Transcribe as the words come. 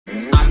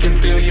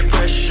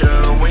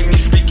pressure when you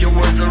speak your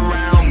words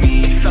around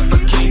me,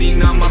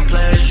 suffocating on my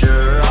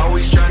pleasure,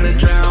 always trying to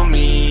drown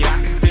me.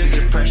 I can feel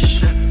your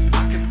pressure,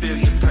 I can feel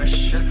your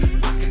pressure,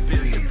 I can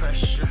feel your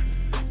pressure,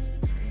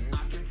 I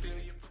can feel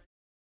your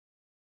pressure.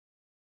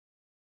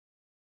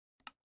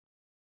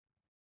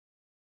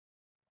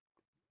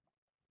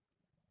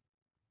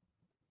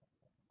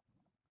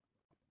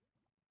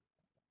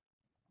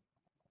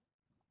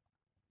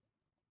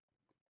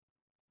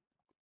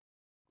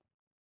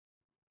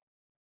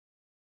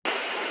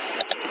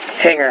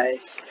 Hey guys,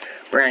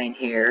 Brian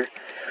here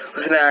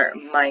with our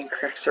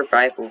Minecraft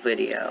survival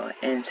video,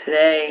 and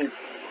today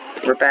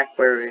we're back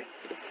where we're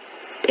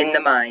in the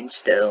mine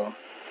still.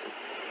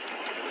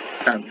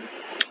 So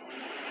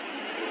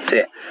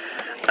yeah,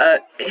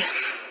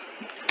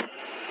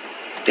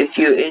 if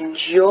you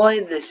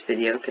enjoyed this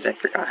video, because I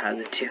forgot how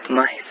to do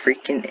my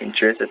freaking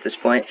intros at this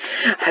point,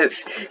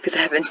 because I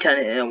haven't done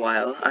it in a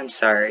while, I'm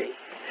sorry,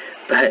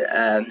 but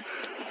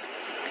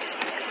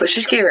let's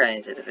just get right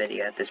into the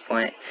video at this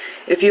point.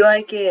 If you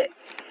like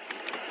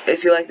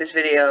this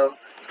video,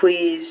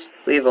 please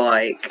leave a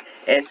like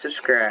and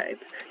subscribe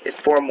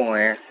for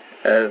more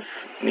of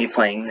me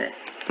playing the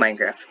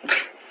Minecraft.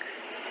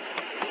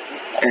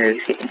 Alright,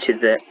 let's get into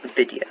the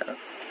video.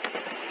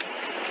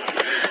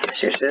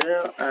 Seriously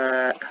though,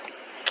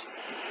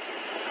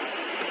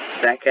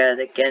 back at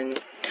it again.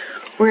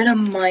 We're in a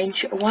mine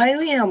shaft. Why are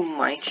we in a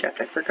mine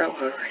shaft? I forgot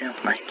why we're in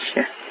a mine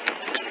shaft.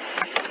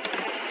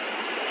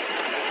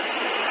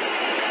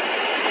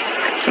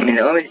 I mean,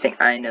 the only thing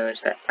I know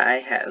is that I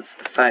have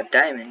 5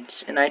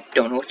 diamonds, and I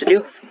don't know what to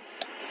do with them.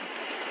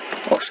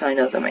 Also, I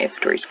know that my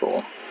inventory's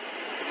full.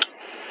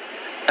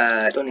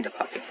 I don't need a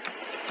poppy.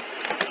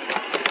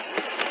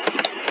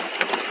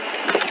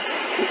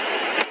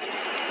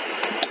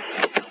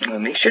 I'm gonna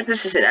make sure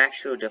this is an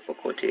actual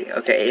difficulty.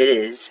 Okay, it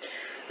is.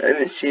 I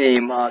haven't seen any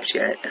mobs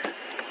yet.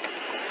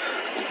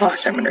 Oh,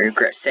 so I'm gonna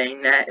regret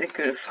saying that. I'm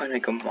gonna find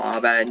like a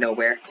mob out of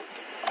nowhere.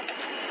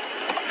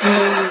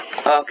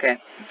 Okay.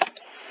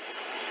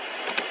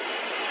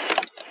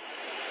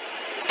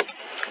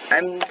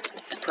 I'm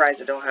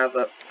surprised I don't have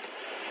a...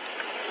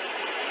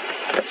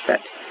 That's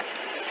bad.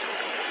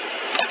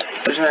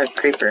 There's not a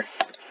creeper.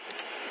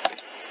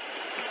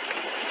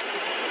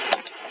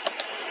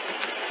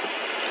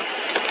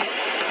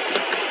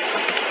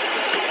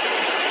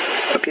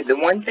 Okay, the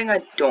one thing I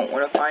don't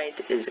want to find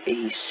is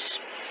a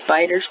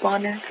spider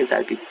spawner, because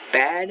that'd be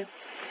bad.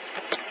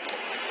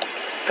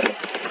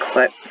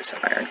 Clip, some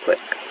iron quick.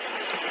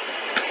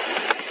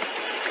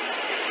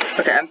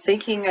 Okay, I'm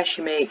thinking I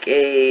should make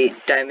a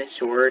diamond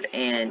sword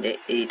and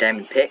a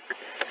diamond pick.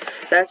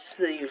 That's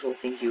the usual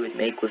things you would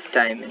make with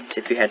diamonds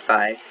if you had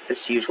 5.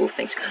 That's the usual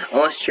things.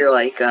 Unless you're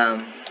like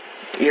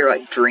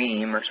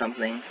Dream or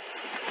something,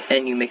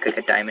 and you make like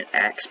a diamond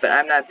axe. But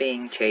I'm not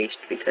being chased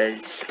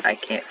because I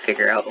can't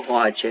figure out the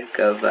logic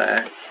of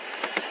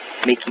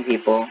making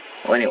people,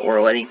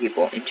 letting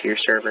people into your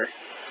server.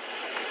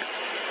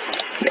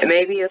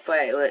 Maybe if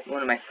I let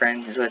one of my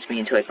friends lets me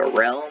into like a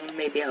realm,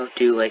 maybe I'll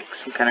do like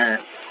some kind of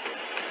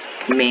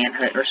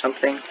manhunt or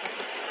something.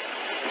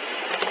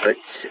 But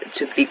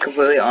to be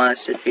completely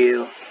honest with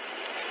you,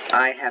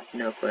 I have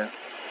no clue.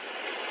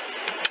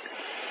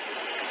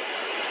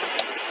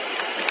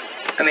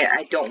 I mean,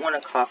 I don't want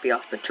to copy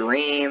off a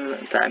Dream,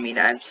 but I mean,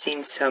 I've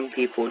seen some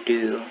people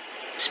do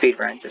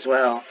speedruns as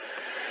well.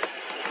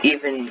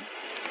 Even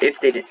if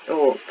they did,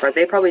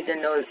 they probably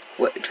didn't know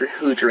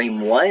who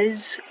Dream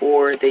was,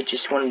 or they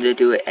just wanted to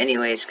do it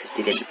anyways because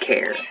they didn't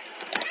care.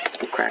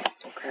 Oh crap!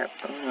 Oh crap!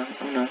 Oh no!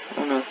 Oh no!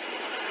 Oh no!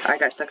 I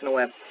got stuck in a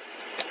web.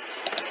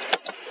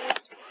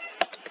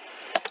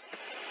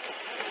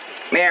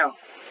 Meow.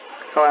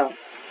 Hello.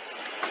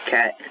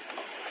 Cat.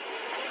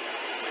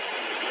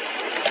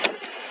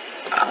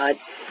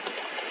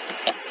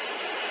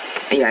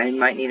 Yeah, I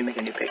might need to make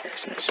a new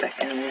pickaxe in a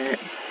second.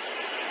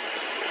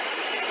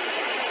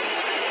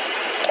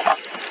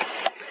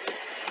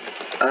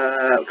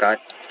 Oh god.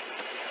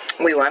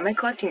 Wait, why am I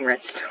collecting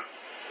redstone?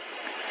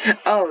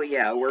 Oh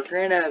yeah, we're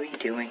gonna be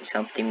doing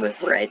something with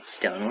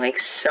redstone. Like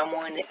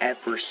someone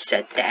ever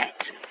said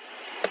that.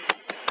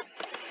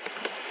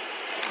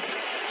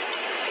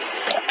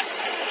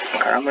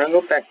 Okay, I'm gonna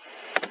go back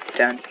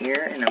down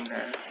here and I'm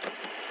gonna...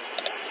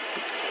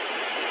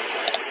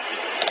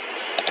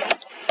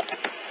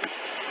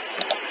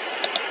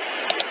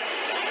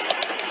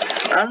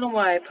 I don't know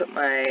why I put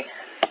my...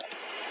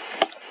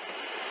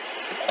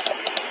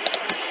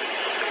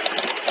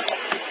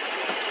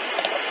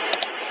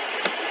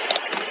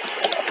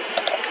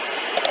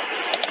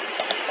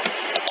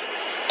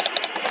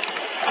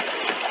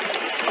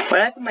 Why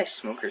did I put my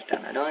smokers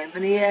down? I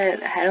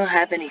don't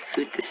have any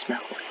food to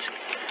smell it.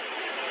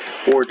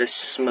 Or to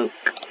smoke,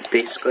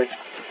 basically.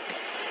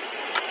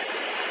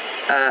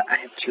 I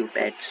have 2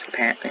 beds,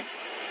 apparently.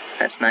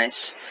 That's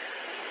nice.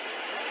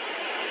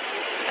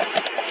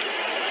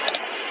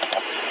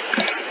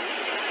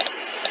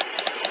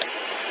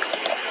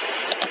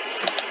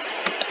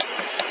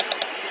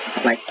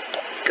 Oh my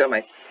god,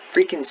 my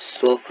freaking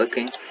slow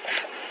cooking.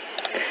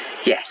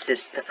 Yes,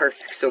 this is the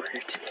perfect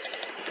sword.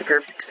 The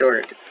perfect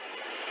sword.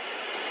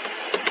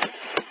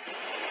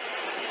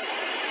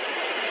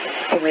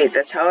 Oh wait,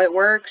 that's how it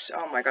works?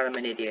 Oh my god, I'm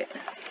an idiot.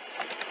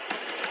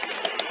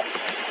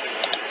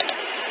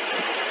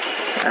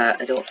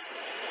 I don't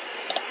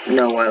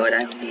know why would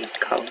I need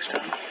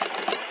cobblestone.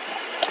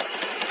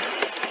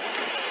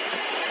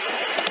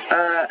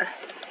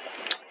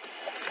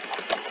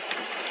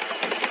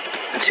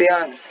 To be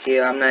honest with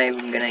you, I'm not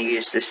even gonna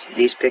use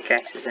these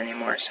pickaxes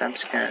anymore, so I'm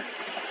just gonna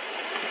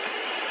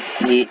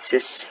eat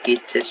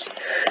this.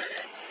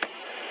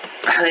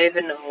 I don't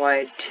even know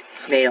why I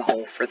made a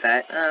hole for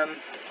that.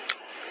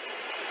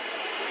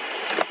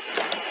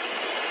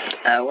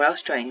 What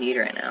else do I need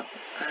right now?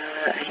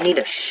 I need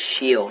a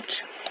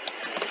shield.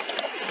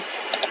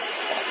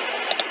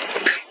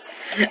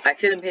 I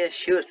could have made a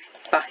shield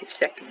 5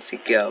 seconds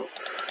ago.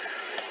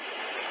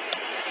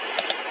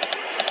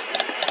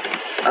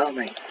 Oh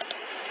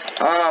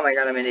my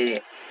god, I'm an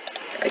idiot.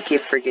 I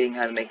keep forgetting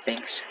how to make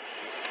things.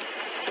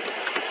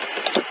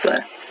 What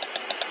the?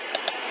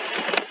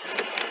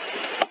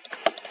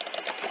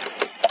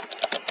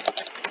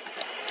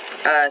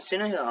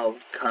 Soon I'll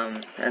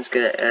come as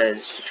good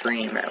as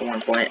stream at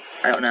one point.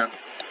 I don't know.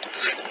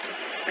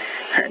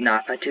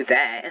 Not if I do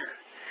that.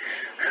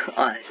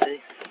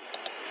 Honestly.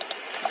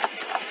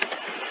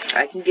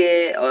 I can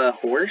get a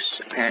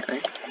horse,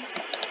 apparently.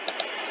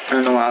 I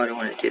don't know why I would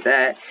want to do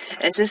that.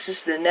 And since this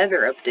is the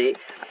nether update,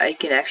 I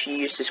can actually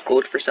use this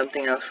gold for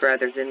something else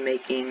rather than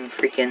making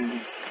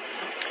freaking...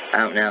 I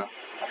don't know.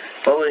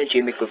 What would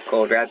you make with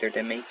gold rather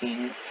than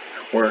making...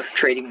 or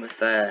trading with,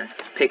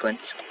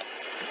 piglins?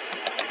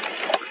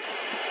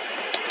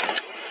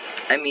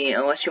 I mean,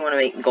 unless you want to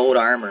make gold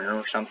armor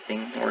or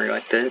something, or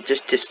like to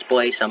just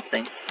display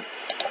something.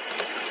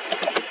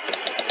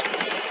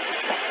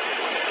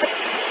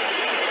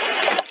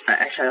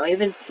 Actually, I don't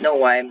even know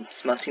why I'm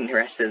smelting the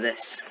rest of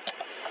this.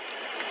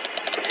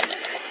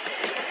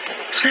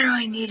 It's not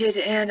really needed,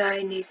 and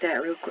I need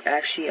that real quick.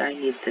 Actually, I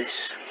need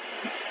this.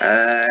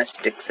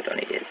 Sticks, I don't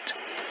need it.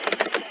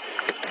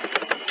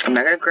 I'm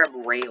not gonna grab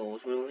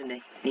rails. What do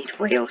I need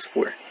rails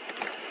for?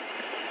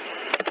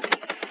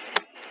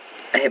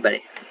 Hey,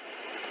 buddy.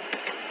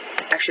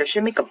 Actually, I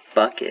should make a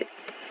bucket.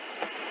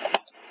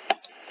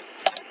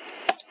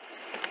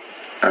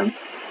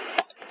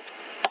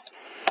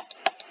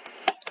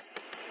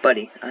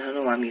 Buddy, I don't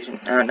know what I'm using.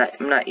 I'm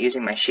not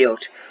using my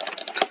shield.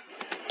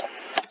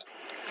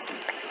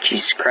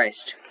 Jesus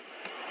Christ.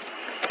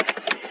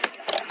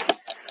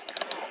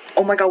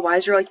 Oh my god, why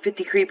is there like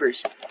 50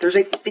 creepers? There's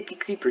like 50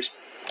 creepers.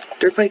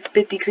 There's like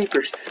 50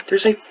 creepers.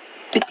 There's like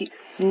 50.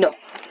 No.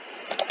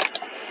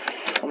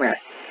 Oh my god.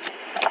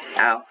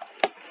 Ow.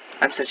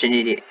 I'm such an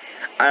idiot.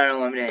 I don't know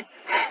what I'm doing.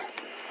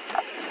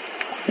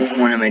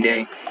 What am I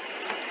doing?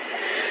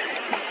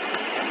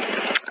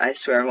 I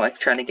swear I'm like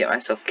trying to get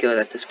myself killed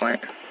at this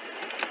point.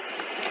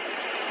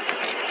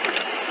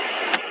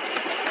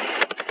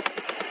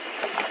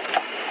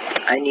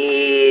 I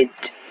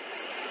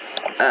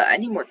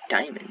need more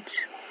diamonds.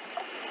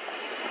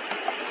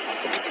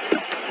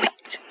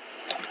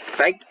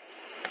 Wait.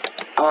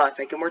 If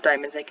I get more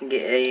diamonds, I can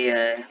get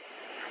a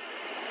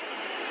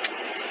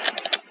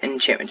an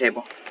enchantment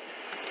table.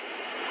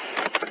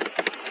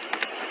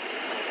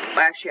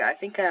 Well, actually, I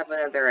think I have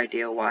another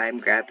idea why I'm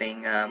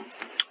grabbing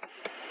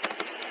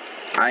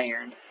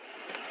iron.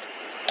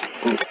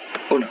 Ooh.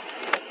 Oh no.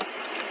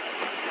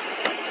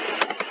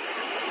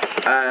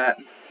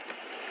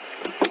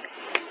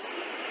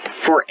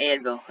 For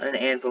an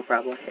anvil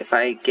probably. If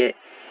I get,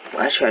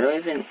 well, actually, I don't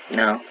even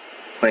know.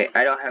 Wait,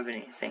 I don't have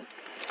anything.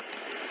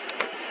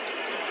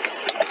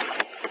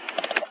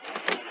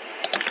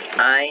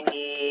 I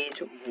need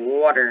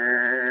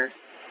water.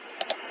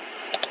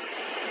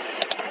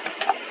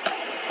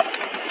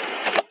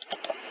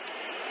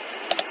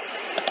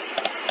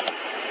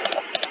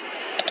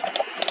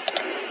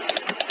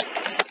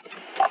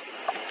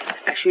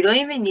 Actually, we don't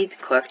even need to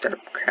collect our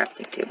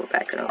crafting table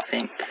back, I don't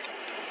think.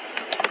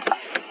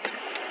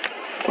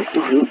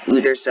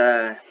 Ooh, there's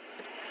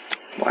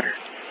water.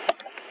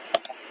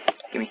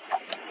 Gimme.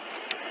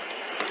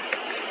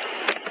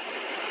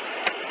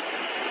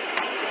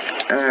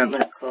 I'm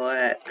gonna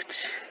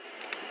collect.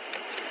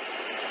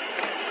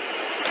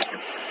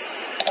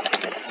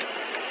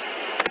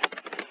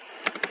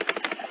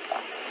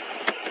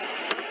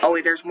 Oh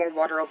wait, there's more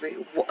water over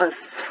here. I'm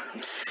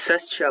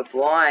such a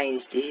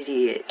blind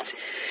idiot.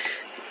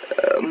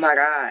 Oh my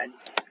god.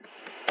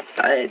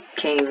 I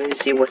can't even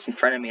see what's in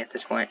front of me at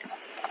this point.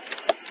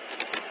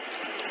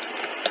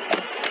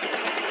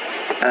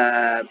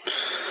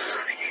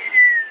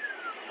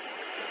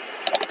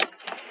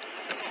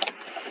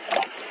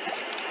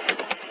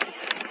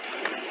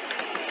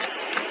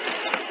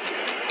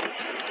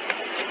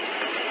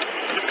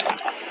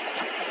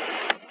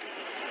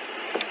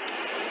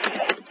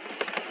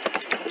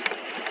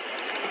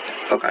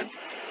 Oh god.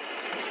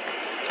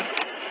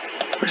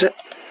 Where's it?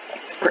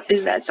 Where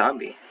is that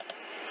zombie?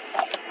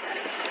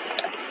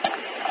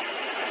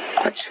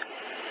 What?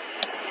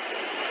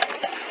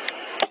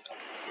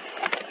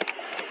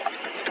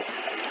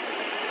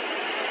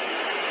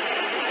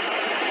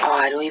 Oh,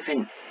 I don't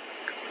even...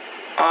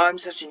 Oh, I'm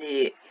such an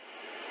idiot.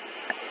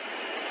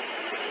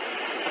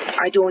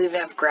 I don't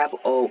even have gravel.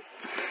 Oh.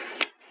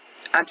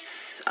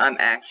 I'm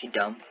actually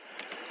dumb.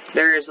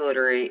 There is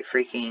literally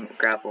freaking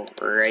gravel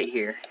right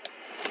here.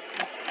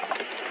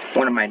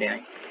 What am I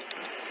doing?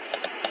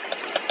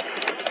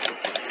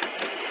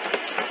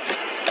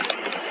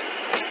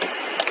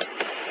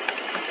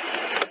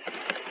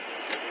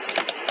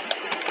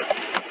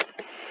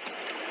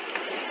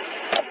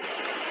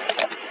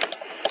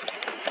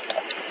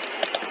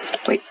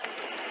 Wait.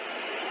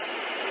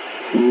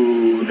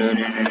 Ooh, no.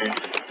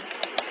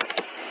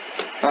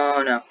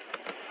 Oh, no.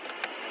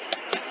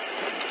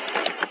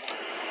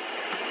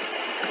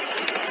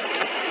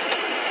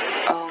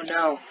 Oh,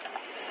 no.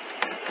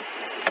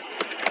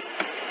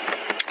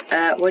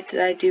 What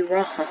did I do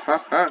wrong?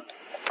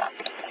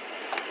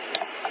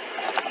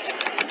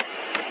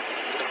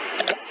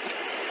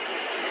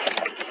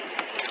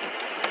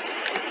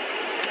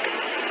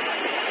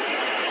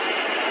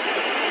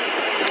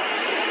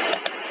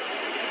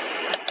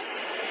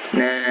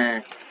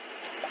 Nah.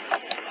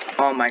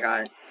 Oh my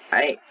god.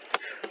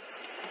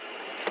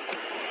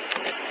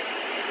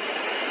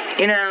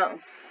 You know.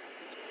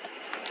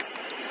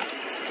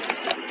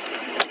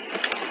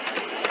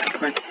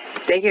 Come on.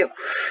 Thank you.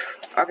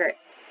 Okay.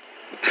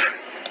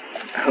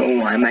 Oh,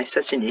 why am I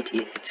such an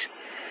idiot?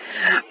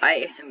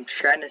 I am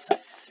trying to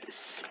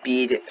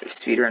speed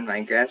run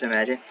Minecraft,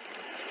 imagine.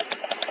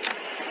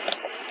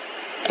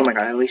 Oh my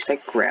god, at least I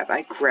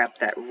grabbed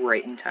that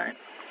right in time.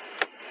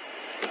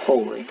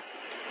 Holy.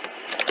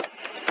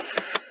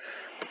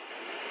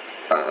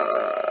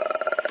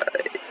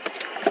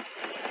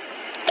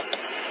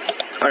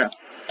 Oh no.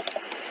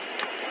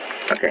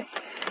 Okay.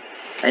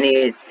 I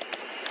need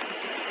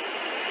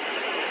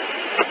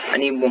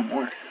one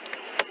more.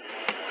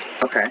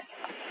 Okay.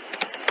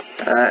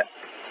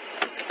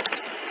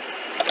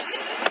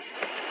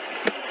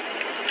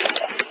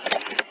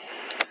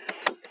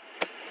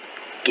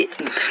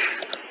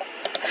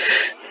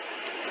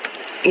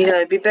 You know,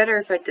 it'd be better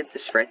if I did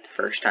this right the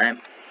first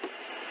time.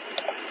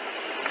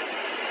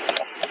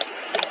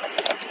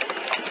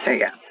 There you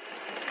go.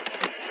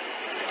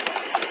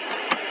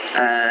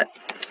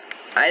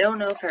 I don't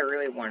know if I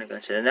really want to go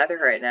to the nether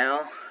right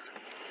now.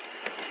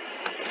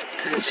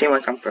 Doesn't seem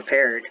like I'm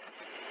prepared.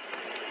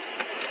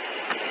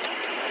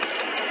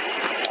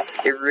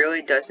 It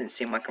really doesn't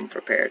seem like I'm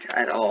prepared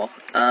at all.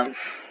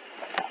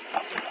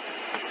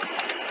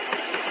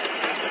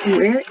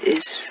 Where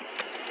is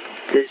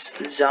this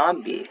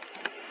zombie?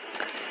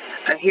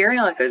 I'm hearing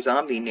like a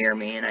zombie near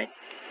me, and I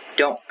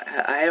don't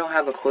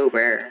have a clue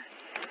where.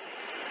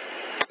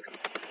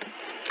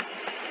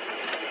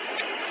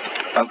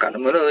 Oh god,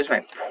 I'm gonna lose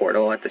my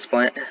portal at this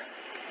point.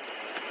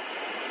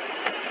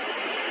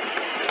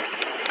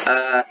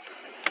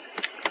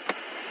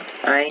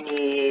 I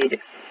need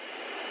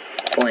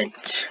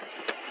flint.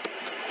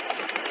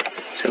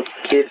 So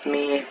give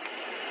me...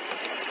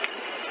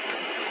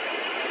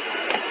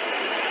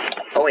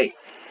 Oh wait.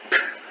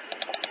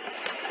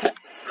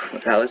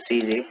 That was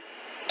easy.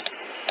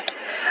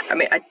 I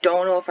mean, I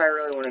don't know if I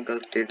really want to go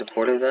through the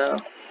portal though.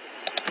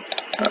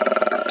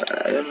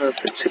 I don't know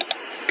if it's a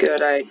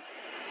good idea.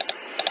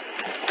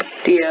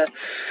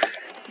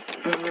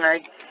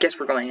 I guess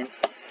we're going in.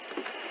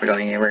 We're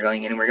going in.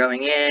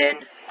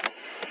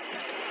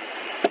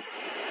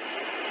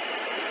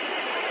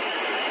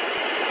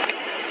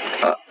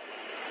 Oh,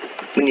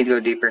 we need to go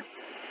deeper.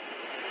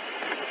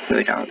 No,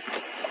 we don't.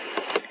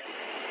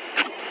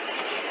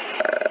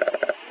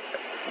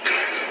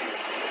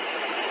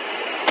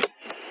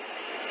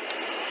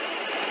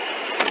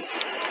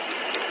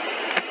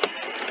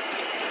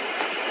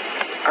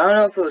 I don't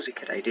know if it was a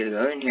good idea to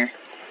go in here.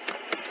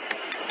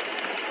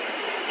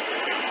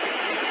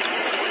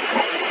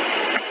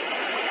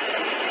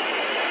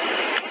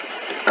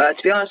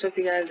 To be honest with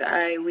you guys,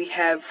 we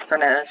have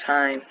run out of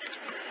time.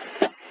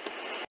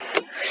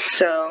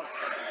 So,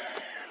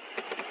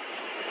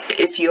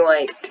 if you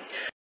liked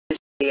this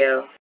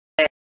video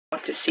and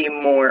want to see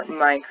more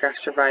Minecraft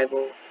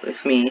survival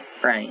with me,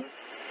 Brian,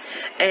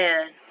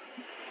 and,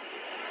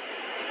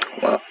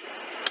 well,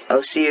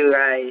 I'll see you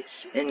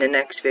guys in the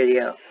next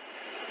video.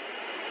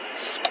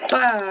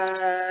 Bye.